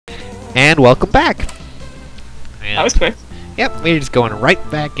And welcome back. And That was quick. Yep, we're just going right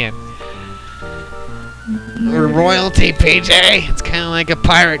back in. We're royalty, PJ. It's kind of like a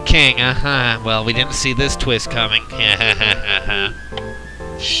pirate king. Well, we didn't see this twist coming.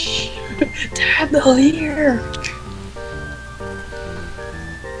 Shh. Dad, they'll hear.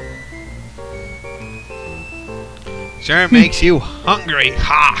 Sure makes you hungry.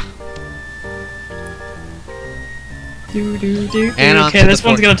 Ha! And okay, this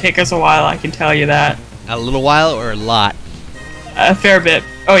one's gonna take us a while, I can tell you that. A little while or a lot? A fair bit.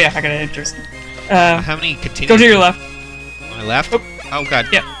 Oh yeah, I got an interest. How many continues? Go to your left. My left? Oh god.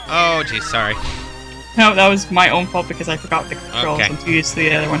 Yep. Oh geez, sorry. No, that was my own fault because I forgot the controls Okay. and too used to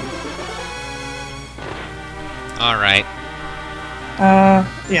the other one. Alright.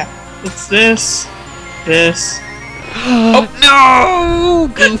 Yeah. It's this. Oh no!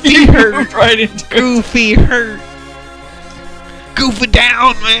 Goofy hurt. Right into it. Goofy hurt. Goof it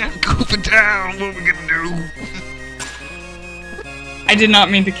down, man. Goof it down. What are we gonna do? I did not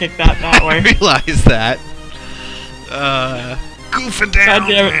mean to kick that way. I realize that. Goof it down, God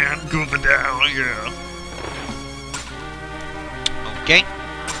damn it. man. Goof it down, yeah. Okay.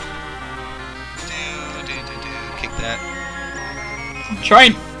 Kick that. Try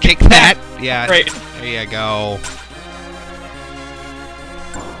and Kick that. Yeah. Right. There you go.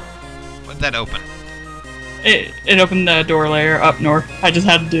 What'd that open? It opened the door layer up north. I just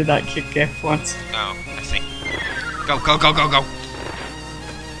had to do that kick once. Oh, I see. Go, go, go, go, go.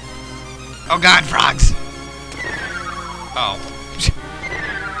 Oh god, frogs. Oh.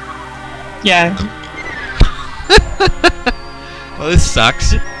 Yeah. Well, this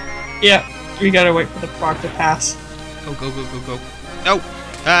sucks. Yeah. We gotta wait for the frog to pass. Go, go, go, go, go. No!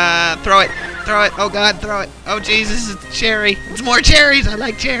 Throw it! Throw it! Oh god, throw it! Oh Jesus, it's a cherry! It's more cherries! I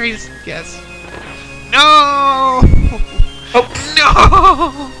like cherries! Yes. No! Oh!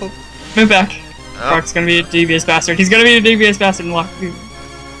 No! Move back. Oh. Frog's gonna be a devious bastard. He's gonna be a devious bastard and lock you.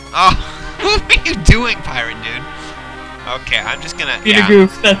 Oh, what are you doing, pirate dude? Okay, I'm just gonna. Be a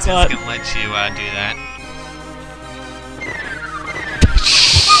goof, that's I'm it. just gonna let you do that.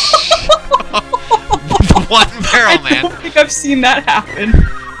 With one barrel, I man. don't think I've seen that happen.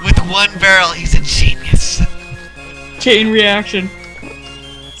 With one barrel, he's a genius. Chain reaction.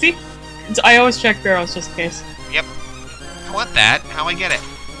 See? I always check barrels just in case. Yep. I want that. How I get it?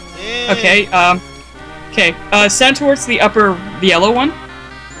 Okay, okay. Send towards the upper yellow one.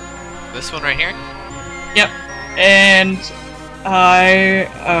 This one right here? Yep. And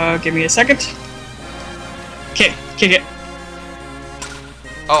give me a second. Okay, kick it.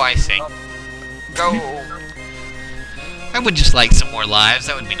 Oh, I see. Go. I would just like some more lives.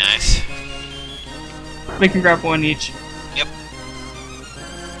 That would be nice. We can grab one each. Yep.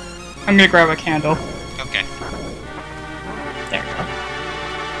 I'm gonna grab a candle. Okay. There we go.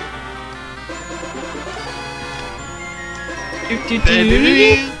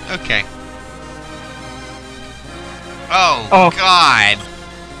 Okay. Oh, Oh. God.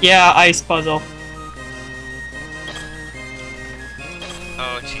 Yeah, ice puzzle.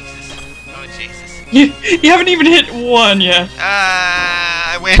 Oh, Jesus. Oh, Jesus. You haven't even hit one yet.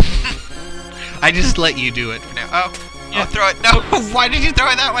 I win. I just let you do it for now. Oh, Yeah. oh, throw it. No, why did you throw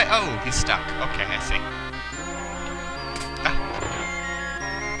it that way? Oh, he's stuck. Okay, I see.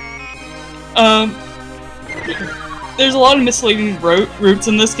 There's a lot of misleading routes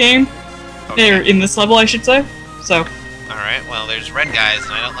in this game. Okay. Or in this level, I should say. So, Alright, well, there's red guys,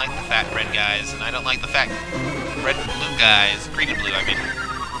 and I don't like the fat red guys, and I don't like the fat red and blue guys. Green and blue, I mean.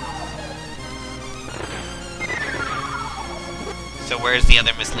 So where's the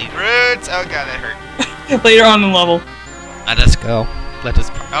other misleading routes? Oh god, that hurt. later on in the level. Let us go. Let us...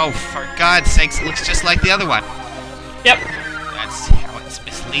 Oh, for God's sakes, it looks just like the other one. Yep. That's how it's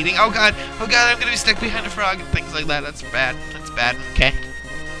misleading. Oh god, I'm gonna be stuck behind a frog and things like that. That's bad. That's bad. Okay.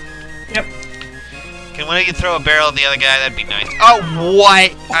 Yep. Can one of you throw a barrel at the other guy? That'd be nice. Oh,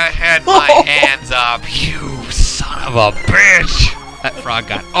 what? I had my hands up. You son of a bitch. That frog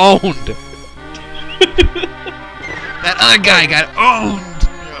got owned. That other guy got owned.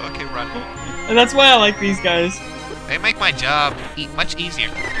 Oh, okay, run. And that's why I like these guys. They make my job much easier.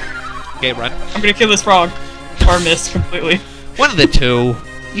 Okay, run. I'm gonna kill this frog. Or miss completely. One of the two.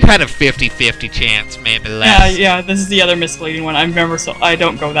 You had a 50-50 chance, maybe less. Yeah, this is the other misleading one. I remember, so I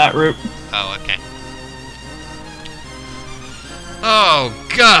don't go that route. Oh, okay. Oh,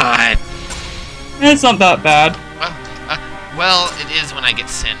 God! It's not that bad. Well, it is when I get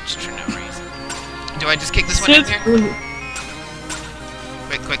singed for no reason. Do I just kick this one in here?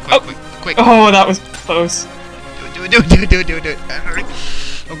 Quick, quick, quick, quick, quick. Oh, that was close. Do it. Hurry.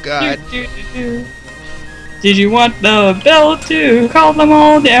 Oh, God. Did you want the bell to call them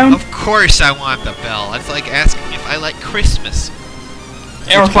all down? Of course I want the bell. That's like asking if I like Christmas.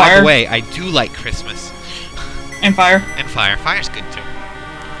 Or Which, by fire. the way, I do like Christmas. And fire. And fire. Fire's good too.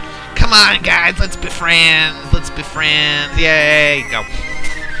 Come on, guys. Let's be friends. Let's be friends. Yay. Go.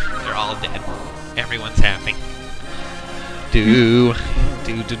 They're all dead. Everyone's happy. Do.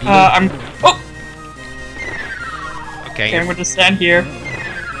 I'm... Oh! Okay. Okay, I'm gonna stand here.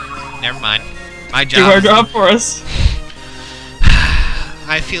 Never mind. My Do our job for us.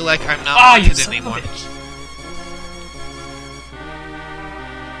 I feel like I'm not Ah, you wanted son of a anymore. bitch.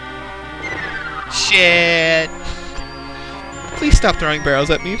 Shit. Please stop throwing barrels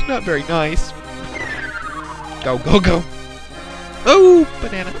at me. It's not very nice. Go, go, go. Oh,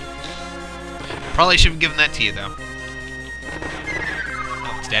 banana. Probably should have given that to you, though.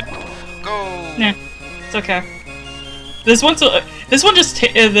 Oh, it's dead. Go. Nah, it's okay. This one just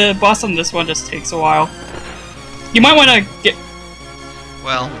the boss on this one just takes a while. You might want to get.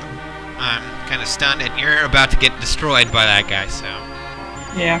 Well, I'm kind of stunned, and you're about to get destroyed by that guy, so.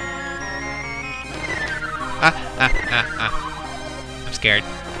 Yeah. I'm scared.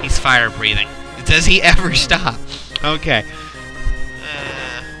 He's fire breathing. Does he ever stop? Okay.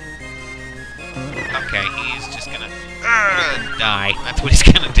 Okay, he's just gonna die. That's what he's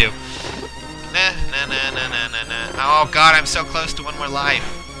gonna do. Nah. Oh god, I'm so close to one more life.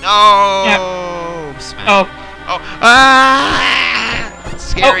 No! Yep. Smash. Oh. Oh. Ah! It's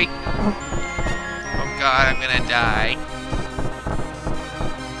scary. Oh. Oh god, I'm gonna die.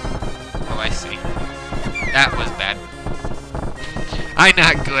 Oh, I see. That was bad. I'm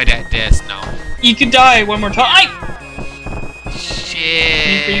not good at this, no. You could die one more time.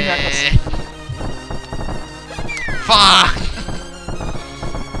 Shit. Fuck.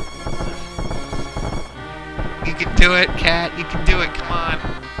 You can do it, cat. You can do it. Come on.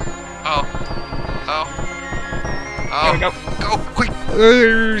 Oh. Oh. Oh. There we Go quick.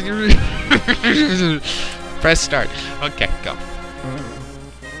 Press start. Okay, go.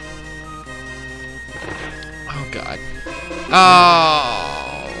 Oh god.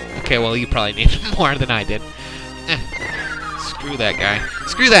 Oh. Okay, well you probably need more than I did. Screw that guy.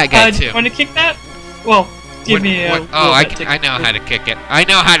 Screw that guy too. Want to kick that? Well, give me a. Oh, I know how to kick it. I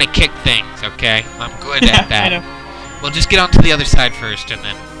know how to kick things. Okay, I'm good at that. I know. Well, just get onto the other side first, and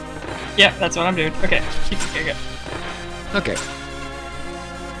then. Yeah, that's what I'm doing. Okay, keep kicking it. Okay.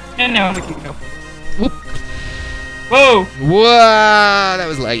 And now we can go. Whoop. Whoa. Whoa, that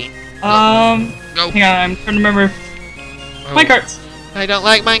was laggy. Go. Hang on, I'm trying to remember. Oh. Minecarts. I don't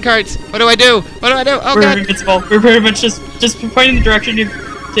like minecarts. What do I do? What do I do? Oh We're god. invincible. We're pretty much just pointing the direction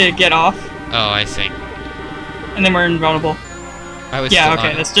to get off, Oh, I see. and then we're invulnerable. I was. Yeah. still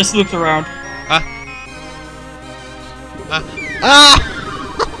Okay. on. Let's just loop around. Ah!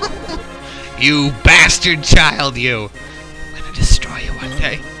 You bastard child, you! I'm gonna destroy you one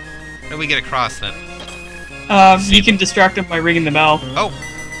day. How do we get across then? You can distract them by ringing the bell. Oh!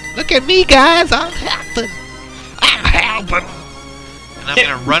 Look at me, guys! I'm helping! I'm helping! And I'm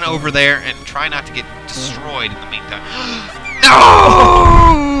gonna run over there and try not to get destroyed in the meantime.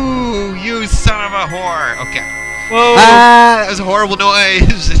 No! You son of a whore! Okay. Whoa! Ah! That was a horrible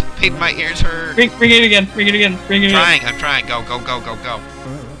noise! It made my ears hurt. Ring it again. Ring it again. Ring it again. I'm trying. Go, go, go, go, go.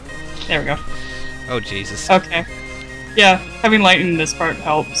 There we go. Oh, Jesus. Okay. Yeah, having light in this part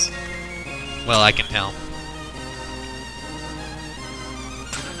helps. Well, I can tell.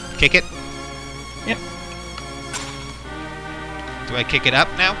 Kick it? Yep. Do I kick it up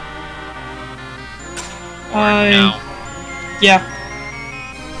now? Or no? Yeah.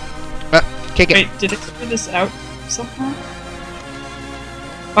 Kick it. Wait, did I figure this out somehow?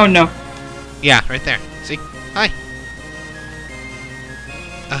 Oh no. Yeah, right there. See? Hi.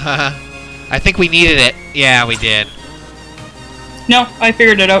 I think we needed it. Yeah, we did. No, I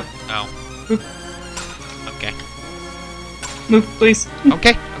figured it out. Oh. Move. Okay. Move, please.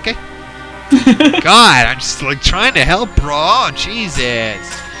 Okay, okay. God, I'm just like trying to help, bro. Jesus.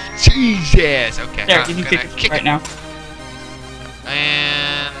 Jesus. Okay. There, I'm you can gonna kick it kick right it. now.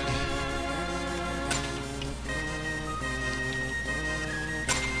 And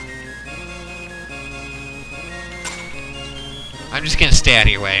I'm just gonna stay out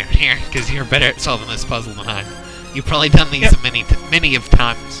of your way here, because you're better at solving this puzzle than I am. You've probably done these many of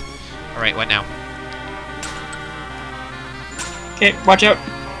times. All right, what now? Okay, watch out.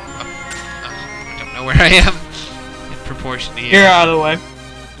 I don't know where I am in proportion to you. You're out of the way.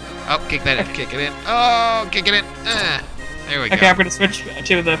 Oh, kick that in, kick it in. Oh, kick it in. There we go. Okay, I'm gonna switch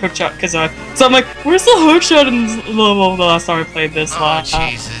to the hook shot because so I'm like, where's the hook shot in the last time I played this? Oh,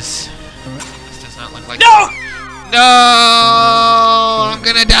 Jesus. This does not look like. No! No! I'm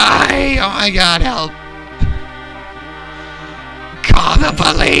gonna die! Oh my god, help! Call the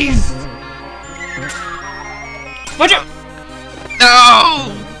police! Watch out!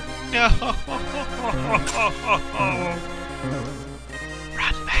 No! No!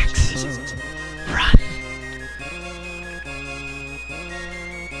 Run, Max. Run.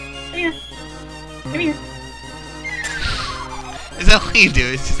 Come here. Come here. Is that what you do?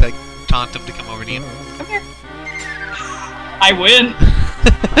 It's just like taunt him to come over to you. Come here. I win.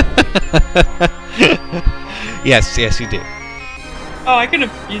 Yes, yes, you do. Oh, I could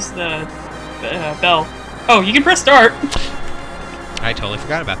have used the bell. Oh, you can press start. I totally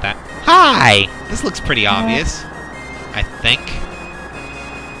forgot about that. Hi! This looks pretty obvious. I think.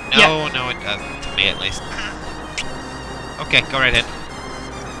 No, no, it doesn't. To me, at least. Okay, go right ahead.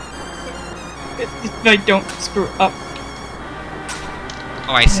 If I don't screw up.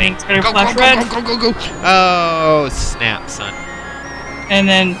 Oh, I see. It's gonna Go, flash go, red. go, go, go, go, go! Oh, snap, son. And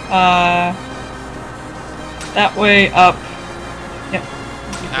then, that way up. Yep.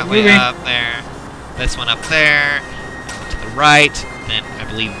 That way up there. This one up there. To the right. Then, I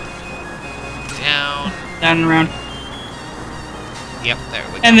believe, down. Down and around. Yep, there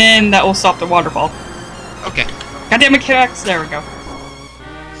we go. And then that will stop the waterfall. Okay. Goddamn it, Max. There we go.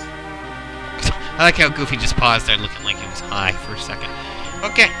 I like how Goofy just paused there looking like he was high for a second.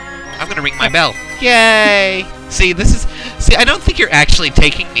 Okay. I'm gonna ring my bell. Yay! See, this is... See, I don't think you're actually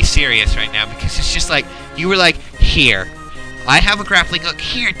taking me serious right now, because it's just like, you were like, here. I have a grappling hook.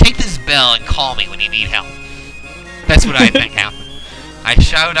 Here, take this bell and call me when you need help. That's what I think happened. I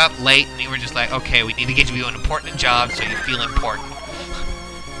showed up late, and you were just like, okay, we need to get you an important job so you feel important.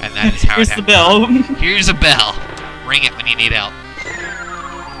 And that is how Here's it happened. the bell. Here's a bell. Ring it when you need help.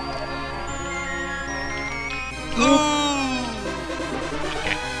 Ooh!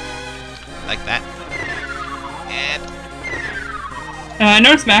 Okay. Like that. And... I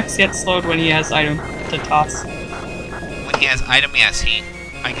noticed Max gets slowed when he has item to toss. when he has item, yes,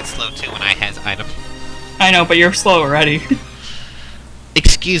 I get slow too when I has item. I know, but you're slow already.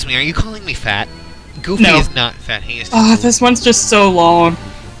 Excuse me, are you calling me fat? Goofy No. is not fat, he is just... Oh, this one's just so long.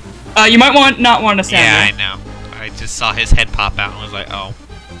 You might not want to stand Yeah, there. I know. I just saw his head pop out and was like, oh.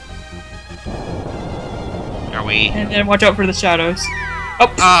 Are we... And then watch out for the shadows.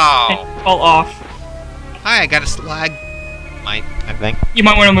 Oh! Oh! And fall off. Hi, I got a slag. I think. You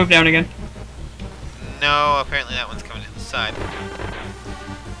might want to move down again. No, apparently that one's coming to the side.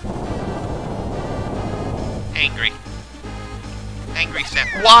 Angry. Angry Sam.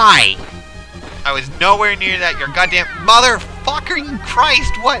 Why? I was nowhere near that. Your goddamn motherfucking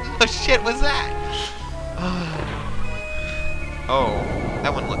Christ! What the shit was that? Oh,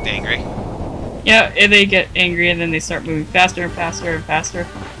 that one looked angry. Yeah, and they get angry and then they start moving faster and faster and faster.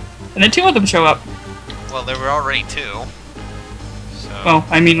 And then two of them show up. Well, there were already two. So Well,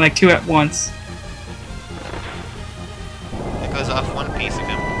 I mean like two at once. it goes off one piece of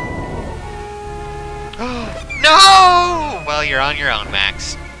him. No! Well, you're on your own,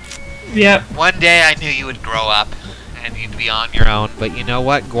 Max. Yep. One day I knew you would grow up and you'd be on your own, but you know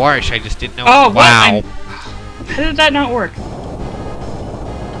what? Gwarsh, I just didn't know. Oh, what? Wow. How did that not work?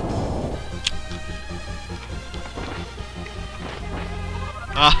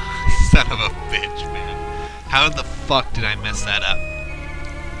 Oh, son of a bitch, man. How the fuck did I mess that up?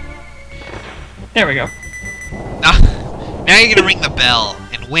 There we go. Now you're gonna ring the bell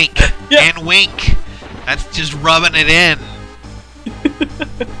and wink. Yeah. And wink. That's just rubbing it in.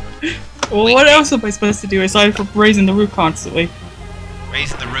 Well, what else am I supposed to do aside from raising the roof constantly?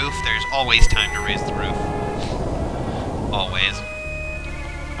 Raising the roof, there's always time to raise the roof. Always.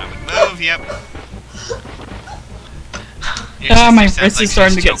 I would move, yep. Your My sister wrist sounds like is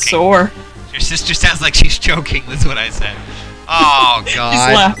starting to she's get choking. sore. Your sister sounds like she's choking, that's what I said. Oh, God.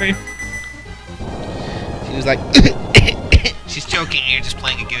 She's laughing. She was like, she's choking and you're just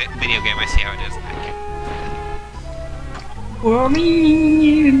playing a video game. I see how it is. Okay.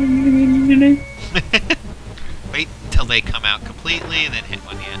 Wait until they come out completely and then hit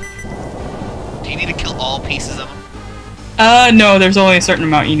one, yeah. Do you need to kill all pieces of them? No, there's only a certain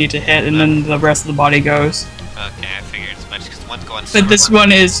amount you need to hit, and then the rest of the body goes. Okay, I figured as much, because one's going But this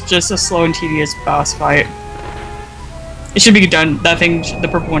one is just a slow and tedious boss fight. It should be done. That thing, the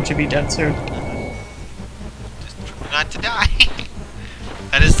purple one should be dead soon. Just try not to die.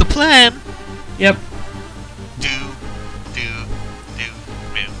 That is the plan. Yep. Do.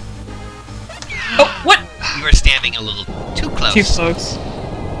 Oh, what? You were standing a little too close. Too close.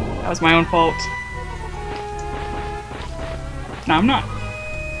 That was my own fault. No, I'm not.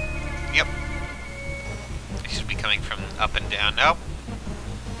 Yep. I should be coming from up and down. Nope.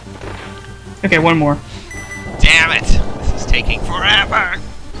 Okay, one more. Damn it! This is taking forever!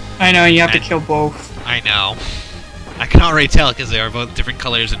 I know, you have to kill both. I know. I can already tell because they are both different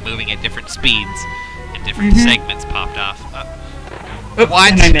colors and moving at different speeds, and different segments popped off.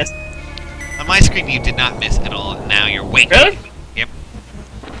 What? And I missed. On my screen, you did not miss at all. Now you're winking. Really? Yep.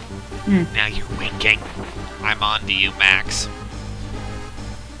 Now you're winking. I'm on to you, Max.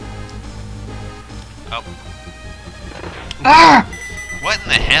 Oh. Ah! What in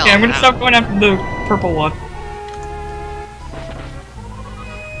the hell? Okay, I'm gonna stop going after the purple one.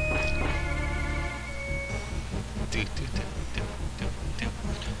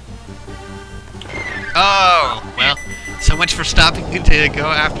 Oh, well, so much for stopping to go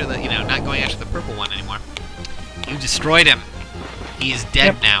after the, not going after the purple one anymore. You destroyed him. He is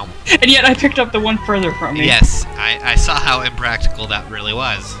dead now. And yet I picked up the one further from me. Yes, I saw how impractical that really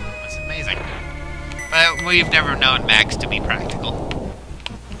was. It was amazing. But we've never known Max to be practical.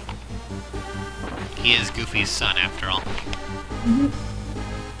 He is Goofy's son, after all.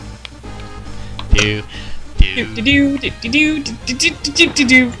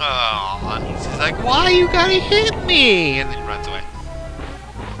 Oh, he's just like, why you gotta hit me? And then he runs away.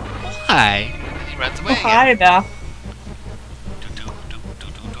 Why? And then he runs away. Oh, hi, Beth. Do.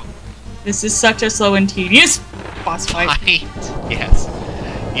 This is such a slow and tedious boss fight. Yes.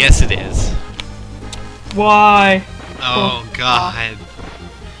 Yes, it is. Why? Oh, God.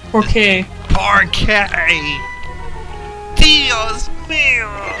 Okay. Porque. Dios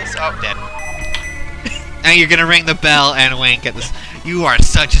míos. Oh, dead. Now you're gonna ring the bell and wink at this. You are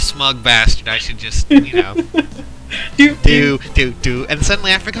such a smug bastard. I should just, do. And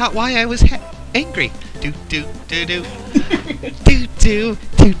suddenly I forgot why I was angry. Do. Wait till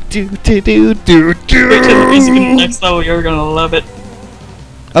the music in the next level, you're gonna love it.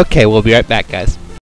 Okay, we'll be right back, guys.